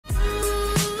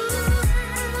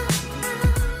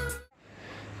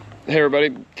Hey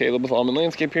everybody, Caleb with Auman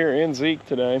Landscape here, and Zeke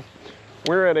today.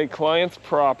 We're at a client's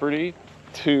property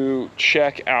to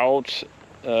check out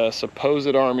a supposed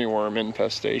armyworm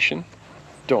infestation.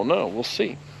 Don't know, we'll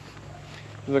see.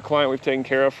 This is a client we've taken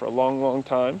care of for a long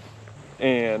time,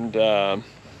 and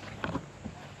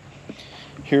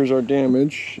here's our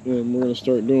damage, and we're gonna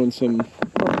start doing some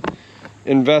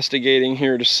investigating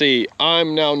here to see.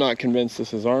 I'm now not convinced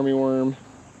this is armyworm,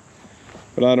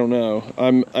 but I don't know.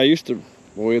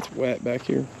 Boy, it's wet back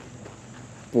here.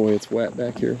 Boy, it's wet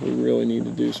back here. We really need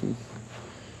to do some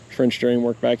French drain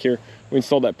work back here. We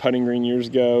installed that putting green years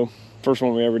ago. First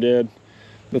one we ever did.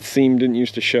 The seam didn't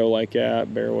used to show like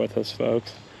that. Bear with us,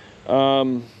 folks.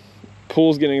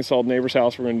 Pool's getting installed, neighbor's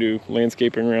house. We're gonna do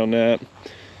landscaping around that.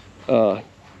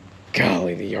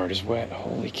 Golly, the yard is wet.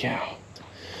 Holy cow.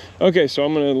 Okay, so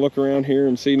I'm gonna look around here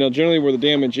and see. Now, generally where the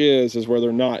damage is where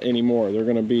they're not anymore. They're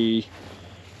gonna be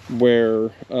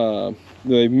where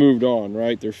they've moved on,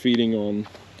 right? They're feeding on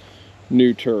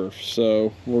new turf.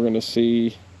 So we're gonna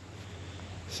see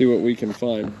what we can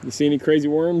find. You see any crazy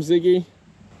worms, Ziggy?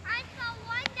 I saw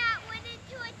one that went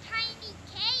into a tiny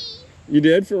cave. You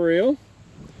did, for real?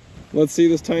 Let's see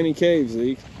this tiny cave,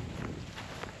 Zeke.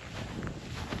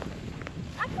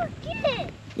 I forget it.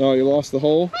 Oh, you lost the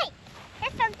hole? Hey,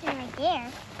 there's something right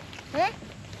there. Huh?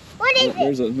 What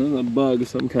is it? There's a bug of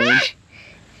some kind.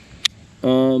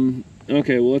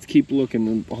 Okay, well, let's keep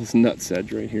looking. All this nut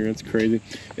sedge right here, it's crazy.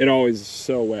 It always is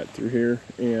so wet through here.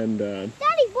 And Daddy,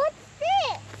 what's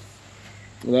this?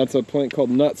 well, that's a plant called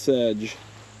nut sedge.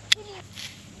 Hey,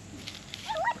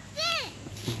 what's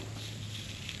this?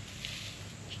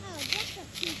 Oh, just a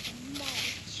piece of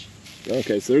mulch.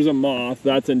 Okay, so there's a moth.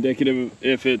 That's indicative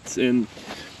if it's in,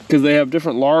 because they have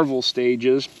different larval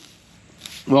stages.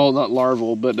 Well, not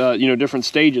larval, but you know, different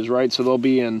stages, right? So they'll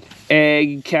be in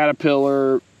egg,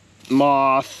 caterpillar,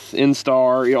 moth,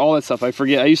 instar, you know, all that stuff. I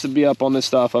forget. I used to be up on this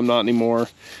stuff. I'm not anymore.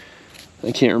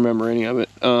 I can't remember any of it.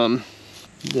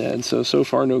 Dead. So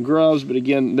far no grubs, but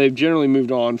again, they've generally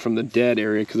moved on from the dead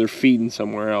area because they're feeding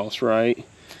somewhere else, right?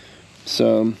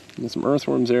 So there's some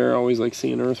earthworms there. I always like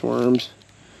seeing earthworms,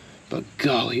 but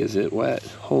golly, is it wet.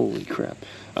 Holy crap.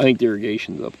 I think the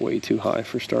irrigation's up way too high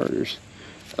for starters.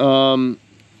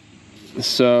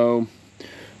 So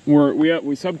we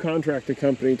subcontract a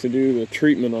company to do the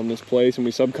treatment on this place, and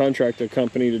we subcontract a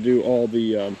company to do all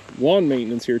the lawn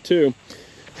maintenance here too.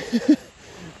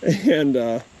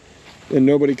 and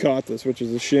nobody caught this, which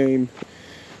is a shame.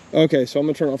 Okay, so I'm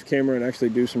gonna turn off the camera and actually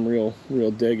do some real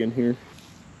digging here.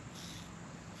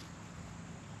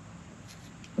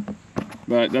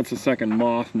 But that's the second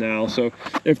moth now. So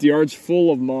if the yard's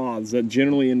full of moths, that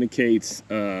generally indicates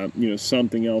you know,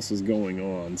 something else is going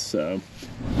on. So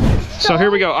here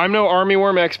we go. I'm no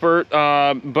armyworm expert,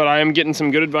 but I am getting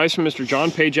some good advice from Mr. John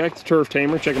Pajak, the turf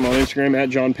tamer. Check him on Instagram at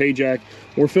John Pajak.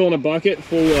 We're filling a bucket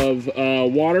full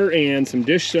of water and some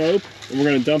dish soap, and we're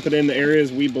going to dump it in the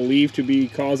areas we believe to be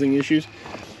causing issues.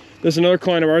 This is another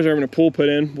client of ours. They're having a pool put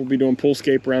in. We'll be doing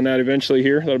poolscape around that eventually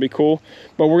here. That'll be cool.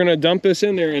 But we're gonna dump this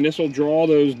in there, and this will draw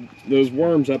those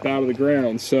worms up out of the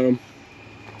ground. So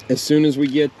as soon as we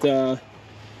get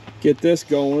this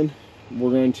going,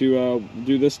 we're going to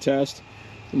do this test,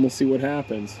 and we'll see what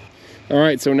happens. All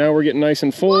right. So now we're getting nice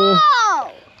and full.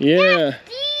 Whoa! Yeah. That's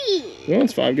deep. Well,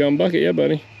 it's a 5-gallon bucket, yeah,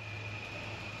 buddy.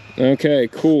 Okay.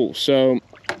 Cool. So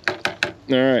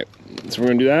all right. So we're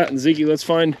gonna do that. And Zeke, let's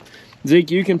find.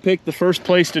 Zeke, you can pick the first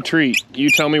place to treat.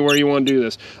 You tell me where you want to do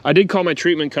this. I did call my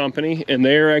treatment company, and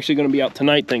they're actually going to be out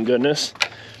tonight, thank goodness.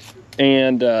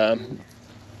 And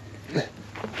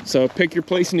so pick your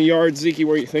place in the yard, Zeke,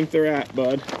 where you think they're at,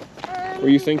 bud. Where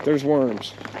you think there's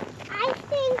worms. I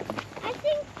think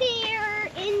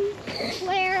they're in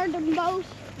where the most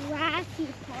grassy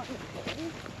part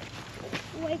is.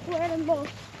 Like where the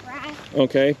most grass.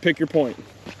 Okay, pick your point.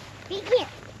 Right here.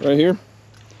 Right here?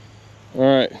 All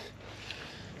right.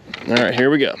 All right, here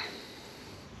we go.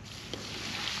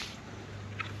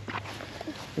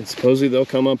 And supposedly they'll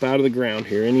come up out of the ground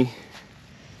here any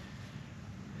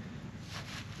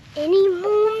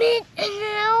moment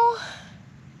now.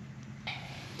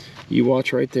 You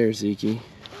watch right there, Zeke.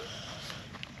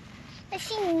 I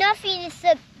see nothing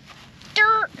except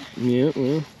dirt. Yeah,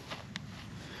 well.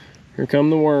 Here come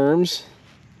the worms.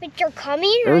 But you're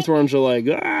coming? Earthworms are like,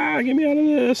 ah, get me out of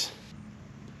this.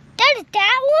 That is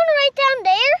that one right down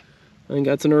there? I think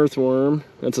that's an earthworm.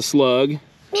 That's a slug.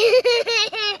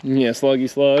 Yeah, sluggy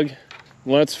slug.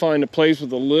 Let's find a place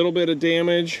with a little bit of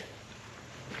damage.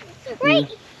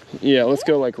 Right. Yeah, let's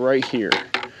go like right here.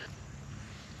 At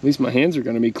least my hands are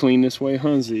going to be clean this way,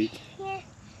 huh, Zeke? Yeah.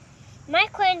 My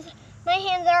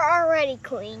hands are already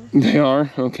clean. They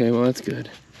are? Okay, well, that's good.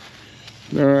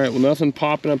 All right, well, nothing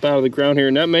popping up out of the ground here,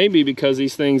 and that may be because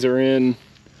these things are in,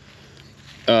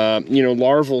 you know,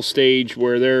 larval stage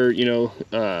where they're, you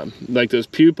know, like those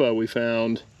pupa we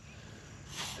found,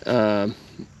 you know,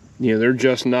 they're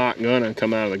just not gonna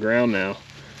come out of the ground now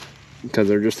because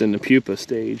they're just in the pupa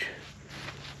stage.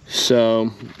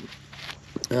 So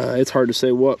it's hard to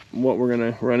say what we're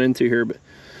gonna run into here, but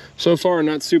so far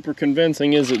not super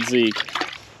convincing, is it, Zeke?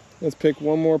 Let's pick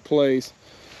one more place.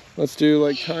 Let's do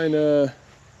like kind of,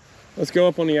 let's go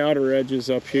up on the outer edges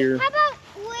up here. How about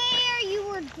where you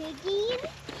were digging?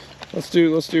 Let's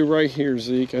do right here,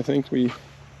 Zeke. I think we,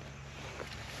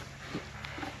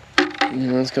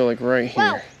 yeah, let's go like right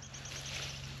here.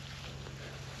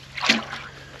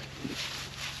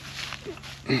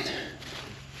 Whoa.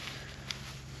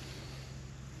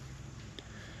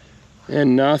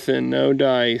 And nothing, no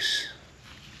dice.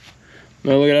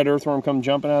 No, look at that earthworm come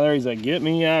jumping out of there. He's like, get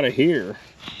me out of here.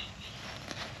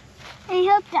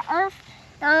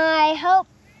 I hope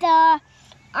the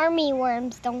army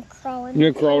worms don't crawl in.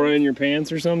 You gonna crawl right in your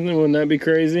pants or something? Wouldn't that be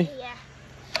crazy? Yeah.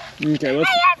 Okay, let's.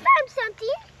 Hey, I found something.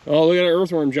 Oh, look at an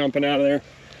earthworm jumping out of there.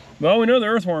 Well, we know the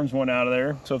earthworms went out of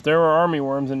there. So if there were army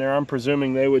worms in there, I'm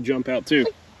presuming they would jump out too.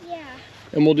 Yeah.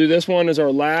 And we'll do this one as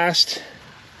our last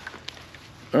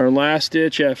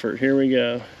ditch effort. Here we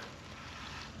go.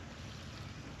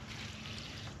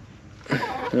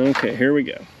 Okay, here we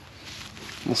go.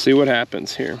 We'll see what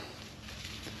happens here.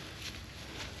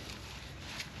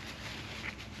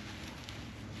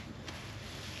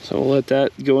 So we'll let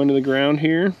that go into the ground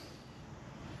here.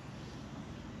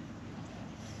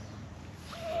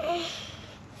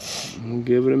 We'll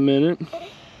give it a minute.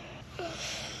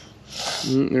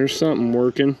 There's something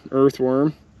working.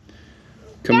 Earthworm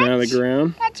coming out of the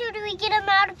ground. That's who, do we get them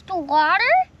out of the water?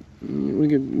 We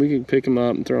could pick them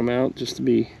up and throw them out just to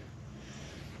be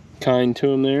kind to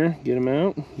them there. Get them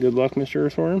out. Good luck, Mr.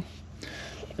 Earthworm.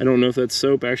 I don't know if that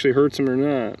soap actually hurts them or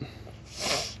not.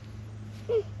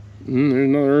 There's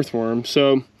another earthworm.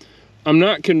 So I'm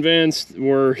not convinced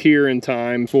we're here in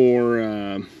time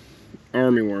for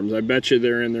army worms. I bet you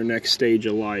they're in their next stage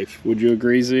of life. Would you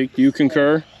agree, Zeke? You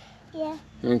concur? Yeah.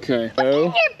 Okay.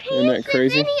 Oh, isn't that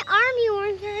crazy? Any army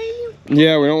worms or anything?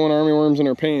 Yeah, we don't want army worms in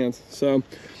our pants. So,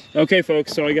 okay,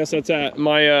 folks. So I guess that's that.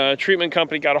 My treatment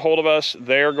company got a hold of us.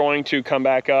 They're going to come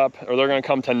back up, or they're going to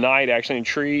come tonight actually and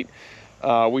treat.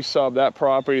 We subbed that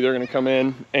property. They're going to come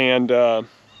in and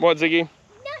what, Ziggy?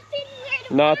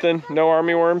 Nothing. No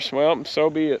army worms. Well, so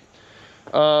be it.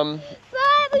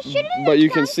 But you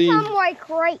can see some like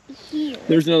right here.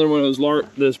 There's another one of those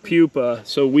this pupa.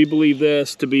 So we believe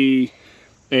this to be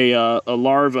a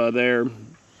larva there,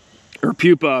 or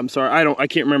pupa. I'm sorry. I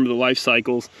can't remember the life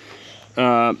cycles.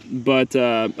 But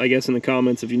I guess in the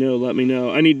comments, if you know, let me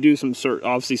know. I need to do some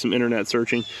obviously some internet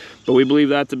searching, but we believe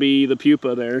that to be the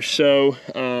pupa there. So,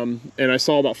 and I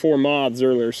saw about 4 moths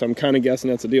earlier, so I'm kind of guessing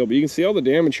that's the deal. But you can see all the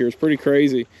damage here is pretty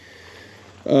crazy.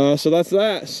 So that's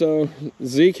that. So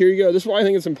Zeke, here you go. This is why I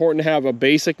think it's important to have a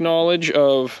basic knowledge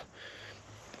of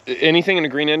anything in the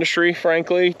green industry,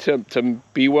 frankly, to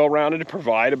be well-rounded, to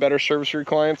provide a better service for your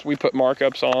clients. We put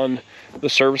markups on the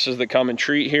services that come and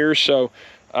treat here. So,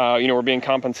 you know, we're being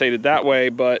compensated that way.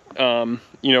 But,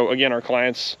 you know, again, our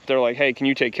clients, they're like, hey, can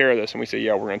you take care of this? And we say,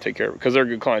 yeah, we're going to take care of it because they're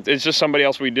good clients. It's just somebody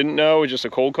else we didn't know. It's just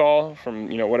a cold call from,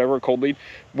 you know, whatever, cold lead.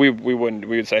 We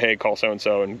would say, hey, call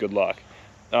so-and-so and good luck.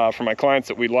 For my clients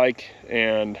that we like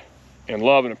and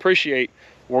love and appreciate,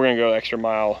 we're gonna go the extra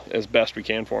mile as best we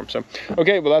can for them. So,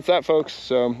 okay, well that's that, folks.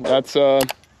 So that's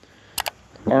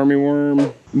Army Worm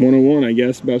 101, I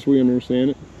guess, best we understand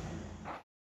it.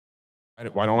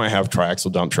 Why don't I have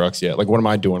triaxle dump trucks yet? Like, what am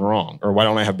I doing wrong? Or why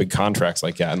don't I have big contracts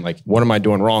like that? And like, what am I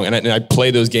doing wrong? And I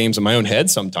play those games in my own head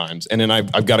sometimes. And then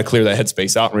I've got to clear that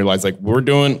headspace out and realize like, we are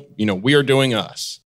doing us.